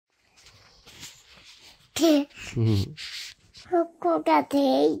코코가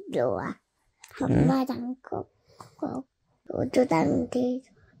제일 좋아. 그래? 엄마랑 코코, 우주랑 제일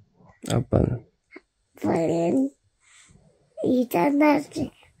좋아. 아빠는? 아빠는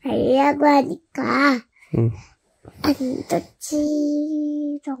이전하지 말라고 하니까 안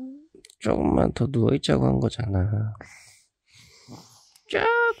좋지롱. 조금만 더 누워있자고 한 거잖아.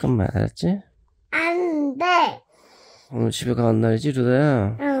 조금만, 알았지? 안 돼. 오늘 집에 가는 날이지,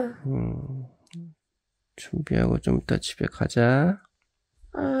 루다야? 응. 준비하고 좀 이따 집에 가자.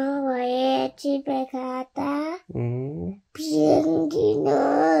 왜 집에 가다? 응.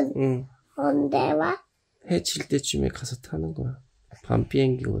 비행기는 언제 와? 해 질 때쯤에 가서 타는 거야. 밤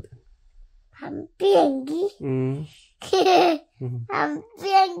비행기거든. 밤 비행기? 응. 밤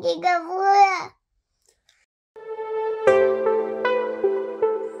비행기가 뭐야?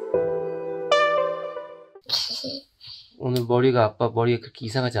 오늘 머리가 아빠 머리가 그렇게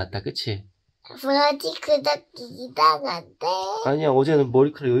이상하지 않다, 그치? 뭐지 그렇게 이상한데? 아니야, 어제는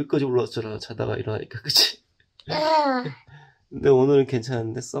머리카락 여기까지 올라왔잖아, 자다가 일어나니까, 그치? 근데 오늘은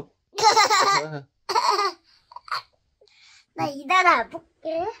괜찮은데, 썩? 나 일어나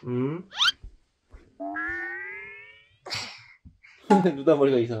볼게. 응? 누나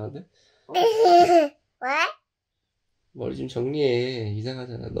머리가 이상한데? 왜? 머리 좀 정리해.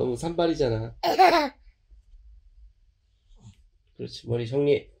 이상하잖아. 너무 산발이잖아. 그렇지, 머리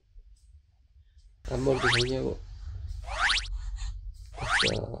정리해. 앞머리도 정리하고.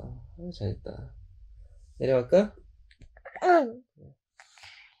 됐어. 잘했다. 내려갈까? 응.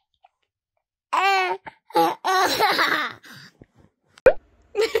 가자.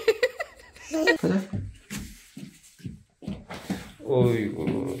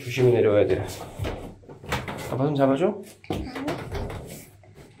 어이구, 조심히 내려와야 돼. 아빠 손 잡아줘?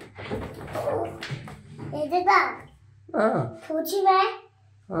 얘들아, 조심해.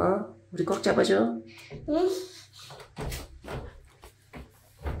 우리 꽉 잡아줘. 응?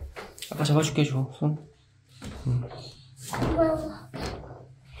 아빠 잡아줄게, 줘, 손.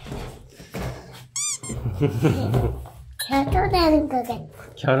 결혼하는 거 같아.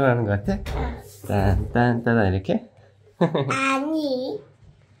 결혼하는 거 같아? 딴딴딴 이렇게? 아니.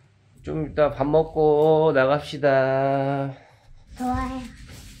 좀 이따 밥 먹고 나갑시다. 좋아요.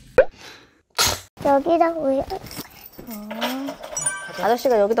 여기다 올려.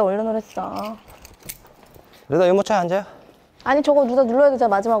 아저씨가 여기다 올려놓으랬어. 루다 유모차에 앉아요. 아니 저거 누가 눌러야 되잖아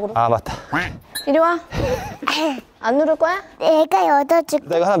마지막으로. 아 맞다. 이리 와. 안 누를 거야? 내가 열어줄게.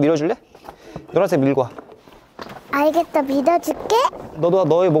 나 이거 하나 밀어줄래? 노란색 밀고 와. 알겠다, 믿어줄게. 너도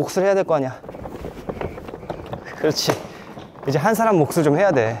너의 몫을 해야 될 거 아니야. 그렇지. 이제 한 사람 몫을 좀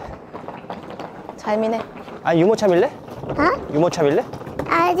해야 돼. 잘 미네. 아니 유모차 밀래? 어? 유모차 밀래?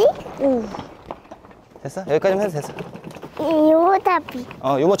 아니? 됐어? 여기까지만 해도 됐어. 유모차비.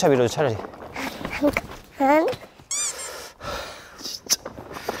 유모차 밀어줘 차라리. 응?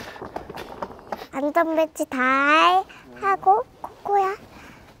 안전벨트 다 하고 코코야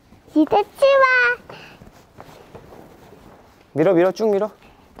이제 치마. 밀어 쭉 밀어.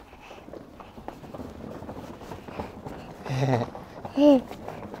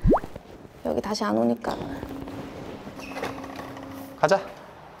 여기 다시 안 오니까. 가자.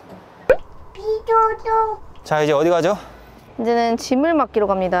 비도도. 자 이제 어디 가죠? 이제는 짐을 맡기러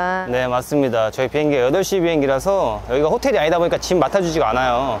갑니다. 네 맞습니다. 저희 비행기가 8시 비행기라서 여기가 호텔이 아니다 보니까 짐 맡아주지가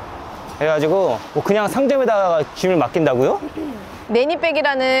않아요. 그래가지고 뭐 그냥 상점에다가 짐을 맡긴다고요?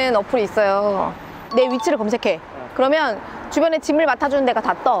 내니백이라는 어플이 있어요. 내 위치를 검색해. 그러면 주변에 짐을 맡아주는 데가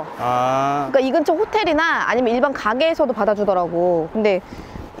다 떠. 그러니까 이 근처 호텔이나 아니면 일반 가게에서도 받아주더라고. 근데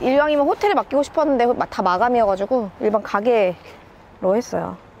일왕이면 호텔에 맡기고 싶었는데 다 마감이어가지고 일반 가게로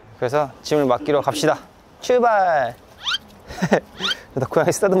했어요. 그래서 짐을 맡기러 갑시다. 출발. 나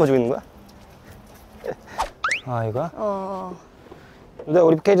고양이 쓰다듬어 주고 있는 거야? 아 이거야? 루다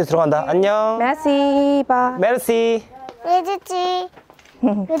우리 케이지 들어간다. 안녕. 메시 바. 메르시. 해주지.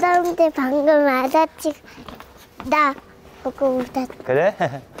 그 사람들 방금 아저씨 나 보고 웃었어. 그래?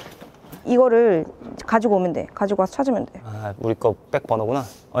 이거를 가지고 오면 돼. 가지고 와서 찾으면 돼. 아 우리 거 백 번호구나.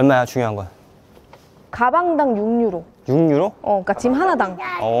 얼마야 중요한 건? 가방당 6유로. 6유로? 그러니까 짐 하나당.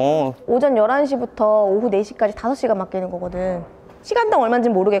 오전 11시부터 오후 4시까지 5시간 맡기는 거거든. 시간당 얼마인지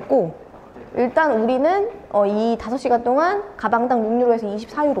모르겠고 일단 우리는 이 5시간 동안 가방당 6유로에서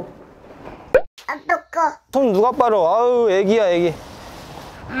 24유로. 아빠 거. 손 누가 빨어? 아우 애기야 애기.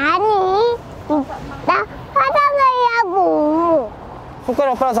 아니 나 화장하려고.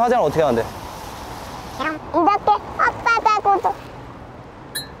 손가락 빨아서 화장을 어떻게 하는데? 이렇게 혓바닥으로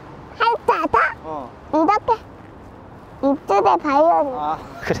핥아서 이렇게 입술에 바르는. 아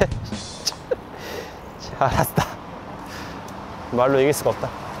그래? 자, 알았다. 말로 이길 수가 없다.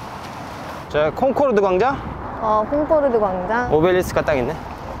 자, 콩코르드 광장? 콩코르드 광장. 오벨리스크가 딱 있네.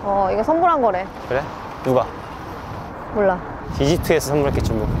 이거 선물한 거래. 그래? 누가? 몰라. 이집트에서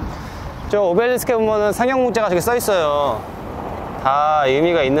선물했겠지 뭐. 저 오벨리스크에 보면은 상형 문자가 저기 써 있어요. 다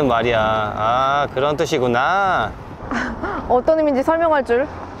의미가 있는 말이야. 아, 그런 뜻이구나. 어떤 의미인지 설명할 줄.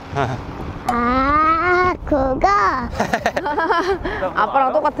 아, 그거.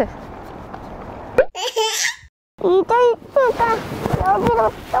 아빠랑 똑같아. 이들수가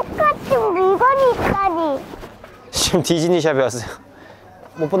여기로 똑같은 물건이 있다니. 지금 디즈니샵에 왔어요.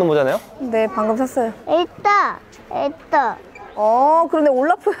 못 보는 모자네요? 네, 방금 샀어요. 있다. 그런데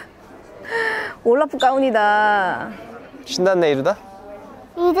올라프 가운이다. 신났네 이러다?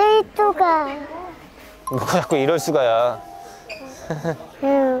 이들수가. 뭐가 자꾸 이럴 수가야.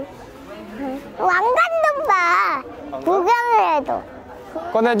 왕관도 봐. 구경을 해도.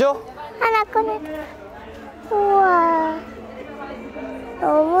 꺼내줘? 하나 꺼내줘. 우와.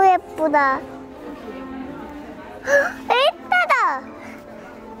 너무 예쁘다. 에이따다.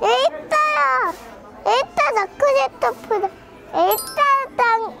 에이따다. 크리스토프다.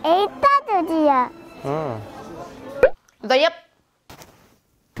 에이따들이야. 응. 너 얍.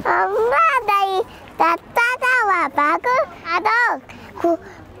 엄마, 나 따라와.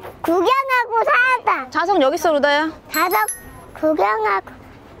 구경하고 살다. 자석 여기 있어, 루다야. 자석 구경하고.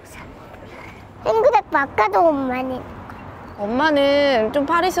 핑크색 바꿔도 엄마니. 엄마는 좀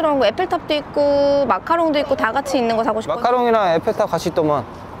파리스러운 거 에펠탑도 있고 마카롱도 있고 다 같이 있는 거 사고 싶어. 마카롱이랑 에펠탑 같이 있더만.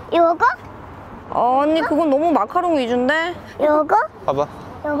 요거? 언니 그건 너무 마카롱 위주인데? 요거? 봐봐.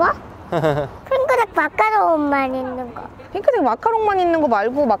 요거? 핑크색 바꿔도 엄마니 있는 거. 핑크색 마카롱만 있는 거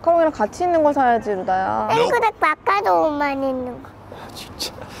말고 마카롱이랑 같이 있는 거 사야지, 루다야. 핑크색 바꿔도 엄마니 있는 거.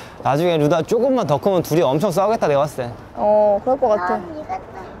 진짜. 나중에 루다 조금만 더 크면 둘이 엄청 싸우겠다 내가 봤을 때. 그럴 것 같아.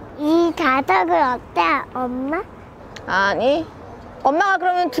 이 자석을 어때, 엄마? 아니. 엄마가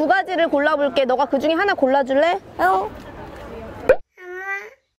그러면 두 가지를 골라볼게. 너가 그 중에 하나 골라줄래? 응.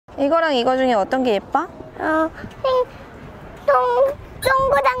 이거랑 이거 중에 어떤 게 예뻐?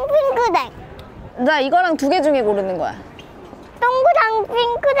 동그랑 핑크색. 나 이거랑 두 개 중에 고르는 거야. 동그랑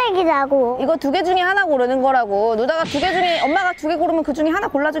핑크색이라고. 이거 두 개 중에 하나 고르는 거라고. 누다가 두 개 중에, 엄마가 두 개 고르면 그 중에 하나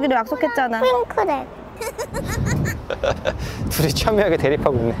골라주기로 약속했잖아. 핑크색. 둘이 첨예하게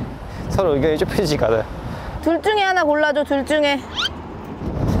대립하고 있네. 서로 의견이 좁혀지지가 않아요. 둘 중에 하나 골라줘, 둘 중에.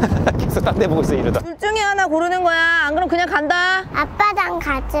 계속 딴 데 보고 있어 이러다. 둘 중에 하나 고르는 거야. 안 그럼 그냥 간다. 아빠랑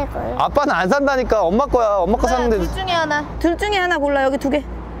같이 골라. 아빠는 안 산다니까. 엄마 거야. 엄마 거 사는데. 둘 중에 하나. 둘 중에 하나 골라. 여기 두 개.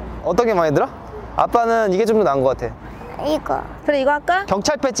 어떤 게 마음에 들어? 아빠는 이게 좀 더 나은 것 같아. 이거. 그래, 이거 할까?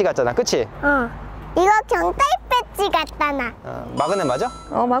 경찰 배지 같잖아, 그치? 이거 경찰 배지 같다, 나. 마그넷 맞아?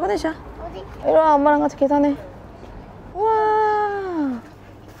 마그넷이야. 이리 와, 엄마랑 같이 계산해. 우와.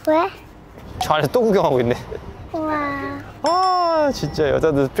 왜? 저 안에서 또 구경하고 있네. 우와. 아, 진짜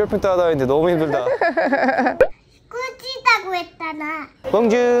여자들 쇼핑 따라다니는데 너무 힘들다. 꾸지다고 했잖아.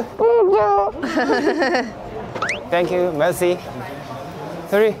 봉주. 공주. Thank you. Merci.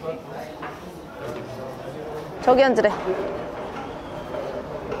 Sorry. 저기 앉으래.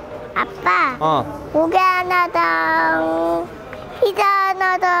 아빠. 고기 하나당, 피자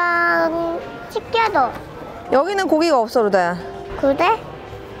하나당 시켜줘. 여기는 고기가 없어, 루다야. 그래?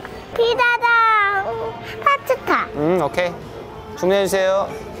 피자당 파스타. 오케이. 주문해주세요.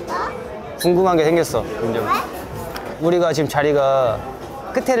 궁금한 게 생겼어. 민정. 우리가 지금 자리가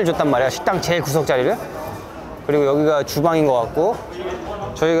끝에를 줬단 말이야. 식당 제일 구석 자리를. 그리고 여기가 주방인 것 같고,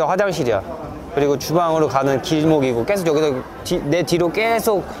 저희가 화장실이야. 그리고 주방으로 가는 길목이고, 계속 여기서 내 뒤로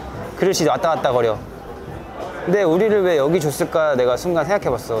계속 그릇이 왔다 갔다 거려. 근데 우리를 왜 여기 줬을까 내가 순간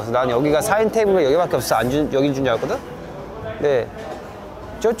생각해봤어. 그래서 난 여기가 4인 테이블이 여기밖에 없어. 여기 준 줄 알았거든? 근데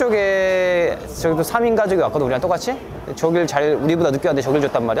저쪽에 저기도 3인 가족이 왔거든, 우리랑 똑같이. 저길 우리보다 늦게 왔는데 저길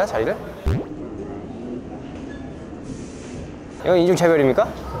줬단 말이야, 자리를. 이건 인종차별입니까?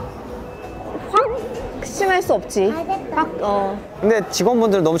 심할 수 없지. 근데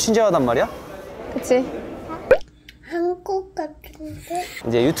직원분들 너무 친절하단 말이야. 그치? 한국 같은데?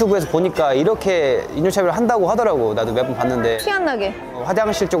 이제 유튜브에서 보니까 이렇게 인종차별을 한다고 하더라고. 나도 몇 번 봤는데. 티 안 나게.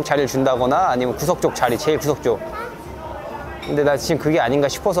 화장실 쪽 자리를 준다거나 아니면 구석 쪽 자리, 제일 구석 쪽. 근데 나 지금 그게 아닌가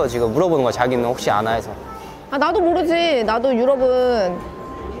싶어서 지금 물어보는 거야. 자기는 혹시 아나 해서. 나도 모르지. 나도 유럽은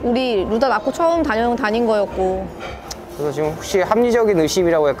우리 루다 낳고 처음 다닌 거였고. 그래서 지금 혹시 합리적인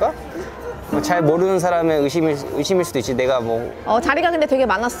의심이라고 할까? 잘 모르는 사람의 의심일 수도 있지. 내가 뭐. 자리가 근데 되게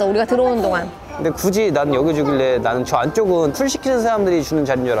많았어, 우리가 들어오는 동안. 근데 굳이 나는 여기 주길래 나는 저 안쪽은 술 시키는 사람들이 주는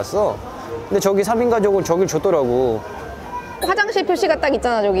자리인 줄 알았어. 근데 저기 3인 가족은 저길 줬더라고. 화장실 표시가 딱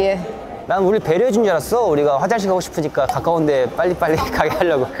있잖아, 저기에. 난 우리 배려해준 줄 알았어. 우리가 화장실 가고 싶으니까 가까운데 빨리빨리 가게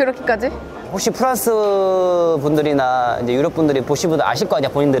하려고. 그렇게까지? 혹시 프랑스 분들이나 이제 유럽 분들이 보신 분들 아실 거 아니야,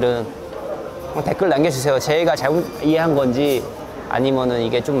 본인들은. 댓글 남겨주세요. 제가 잘못 이해한 건지 아니면은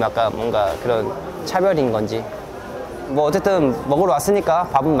이게 좀 약간 뭔가 그런 차별인 건지. 뭐 어쨌든 먹으러 왔으니까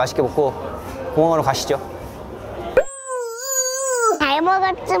밥은 맛있게 먹고 공항으로 가시죠. 잘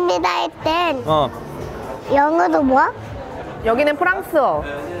먹었습니다 할 땐 영어로 뭐? 여기는 프랑스어.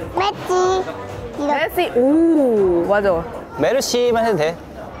 매치. 메시. 오, 맞아. 메르시만 해도 돼.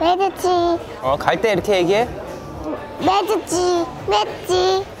 매치. 갈 때 이렇게 얘기해. 매치.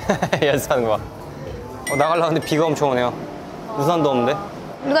 매치. 연습하는 거 봐. 나가려고 하는데 비가 엄청 오네요. 우산도 없는데.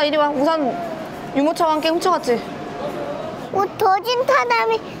 루다 이리 와. 우산 유모차와 함께 훔쳐갔지. 옷 더진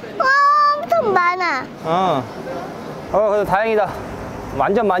사람이 엄청 많아. 그래도 다행이다.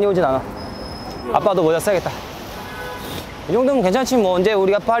 완전 많이 오진 않아. 아빠도 모자 써야겠다. 이 정도면 괜찮지 뭐. 언제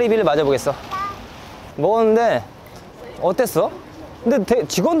우리가 파리비를 맞아보겠어. 먹었는데 어땠어? 근데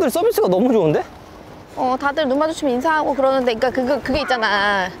직원들 서비스가 너무 좋은데? 다들 눈 마주치면 인사하고 그러는데, 그러니까 그게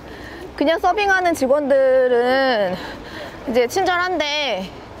있잖아. 그냥 서빙하는 직원들은 이제 친절한데,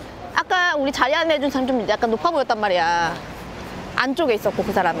 아까 우리 자리 안내해준 사람 좀 약간 높아 보였단 말이야. 안쪽에 있었고,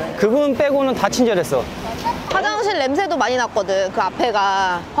 그 사람은. 그분 빼고는 다 친절했어. 화장실 냄새도 많이 났거든, 그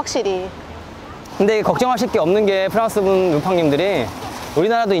앞에가 확실히. 근데 걱정하실 게 없는 게 프랑스 분 루팡님들이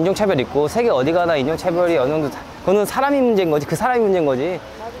우리나라도 인종차별 있고 세계 어디 가나 인종차별이 어느 정도 그거는 사람이 문제인 거지. 그 사람이 문제인 거지.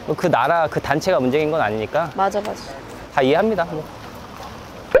 그 나라 그 단체가 문제인 건 아니니까. 맞아. 다 이해합니다. 뭐.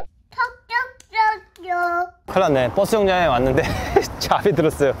 큰일 났네. 버스 정류장에 왔는데 잠이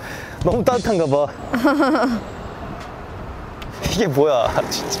들었어요. 너무 따뜻한가 봐. 이게 뭐야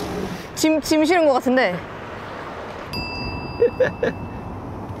진짜. 짐 실은 것 같은데.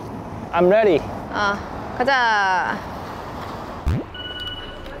 I'm ready. 가자.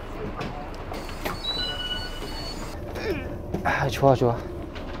 좋아.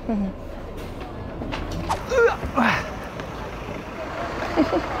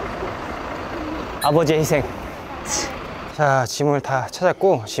 아버지의 희생. 자, 짐을 다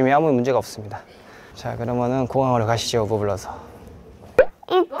찾았고 짐이 아무 문제가 없습니다. 자, 그러면은 공항으로 가시죠. 오버 불러서.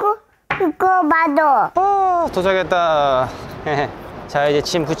 이거 봐도. 도착했다. 자, 이제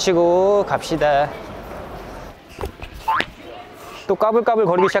짐 붙이고 갑시다. 또 까불까불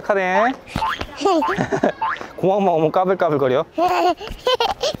거리기 시작하네. 공항만 오면 까불까불 거려.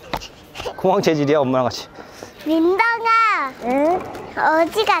 공항 재질이야, 엄마랑 같이. 민정아. 응?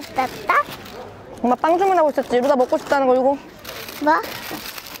 어디 갔다 왔다? 엄마 빵 주문하고 있었지. 루다 먹고 싶다는 거 이거. 뭐?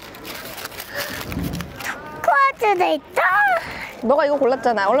 초코우유도 있어? 너가 이거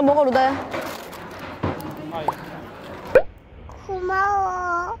골랐잖아. 얼른 먹어, 루다야.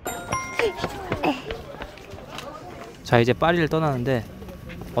 고마워. 자, 이제 파리를 떠나는데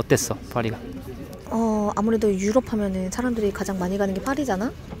어땠어, 파리가? 아무래도 유럽 하면은 사람들이 가장 많이 가는 게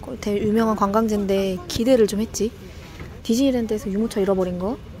파리잖아? 되게 유명한 관광지인데 기대를 좀 했지. 디즈니랜드에서 유모차 잃어버린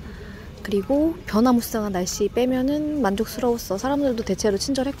거. 그리고 변화무쌍한 날씨 빼면은 만족스러웠어. 사람들도 대체로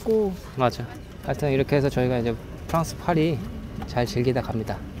친절했고. 맞아. 하여튼 이렇게 해서 저희가 이제 프랑스 파리 잘 즐기다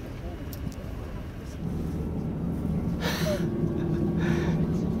갑니다.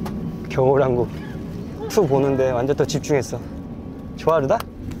 겨울왕국 2 보는데 완전 또 집중했어. 좋아, 루다?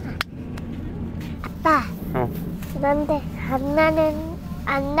 아빠. 그런데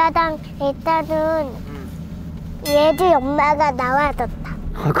안나랑 일단은 얘도 엄마가 나와줬다.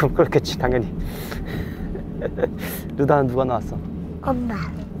 그럼 그렇겠지, 당연히. 루다는 누가 나왔어? 엄마.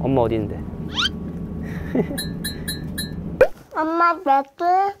 엄마 어디 있는데? 엄마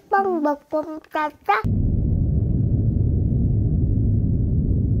내게 빵 먹고 잤어?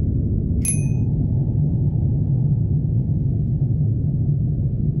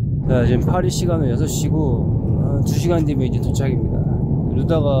 자, 지금 파리 시간은 6시고 2시간 뒤면 이제 도착입니다.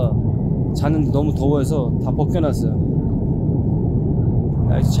 루다가 자는데 너무 더워서 다 벗겨놨어요.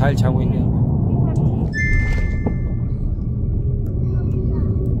 아주 잘 자고 있네요.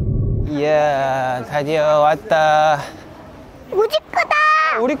 이야, 드디어 왔다. 우지 거다.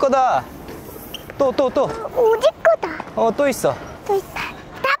 우리 거다. 또. 우지 거다. 또 있어. 또 있다.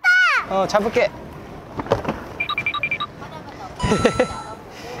 잡아. 잡을게.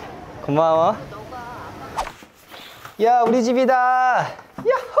 고마워. 야, 우리 집이다.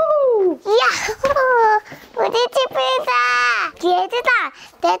 야호! 야호! 우리 집이다. 얘들아,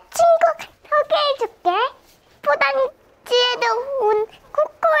 내 친구 소개해줄게. 포단지에도 온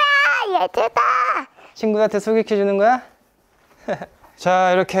쿠쿠야, 얘들아. 친구한테 소개해주는 거야?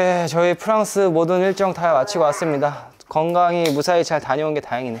 자, 이렇게 저희 프랑스 모든 일정 다 마치고 왔습니다. 건강히 무사히 잘 다녀온 게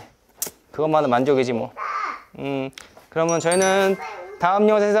다행이네. 그것만은 만족이지 뭐. 그러면 저희는 다음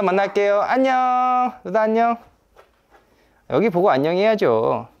영상에서 만날게요. 안녕. 너도 안녕. 여기 보고 안녕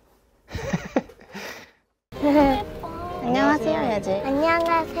해야죠. 안녕하세요 해야지.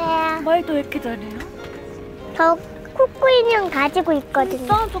 안녕하세요. 말도 왜 이렇게 잘해요? 저 코코 인형 가지고 있거든요.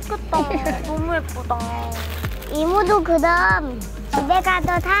 진짜 좋겠다. 너무 예쁘다. 이모도 그럼 집에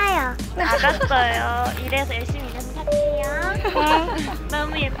가서 사요. 알았어요. 이래서 열심히 일해서 살게요. 네.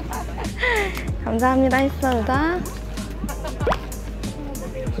 너무 예뻐. 감사합니다 했어 루다.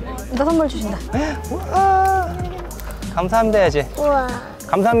 루다 선물 주신다. 감사합니다 해야지. 우와.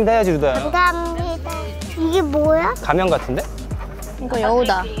 감사합니다 해야지 루다야. 감사합니다. 이게 뭐야? 가면 같은데? 이거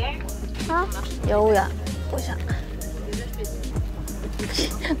여우다. 어? 여우야. 오샤.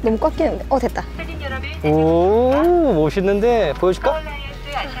 너무 꽉 끼는데. 됐다. 오 멋있는데 보여줄까?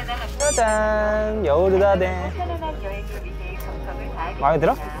 짜잔 여우르다네. 마음에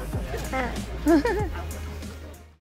들어? 응.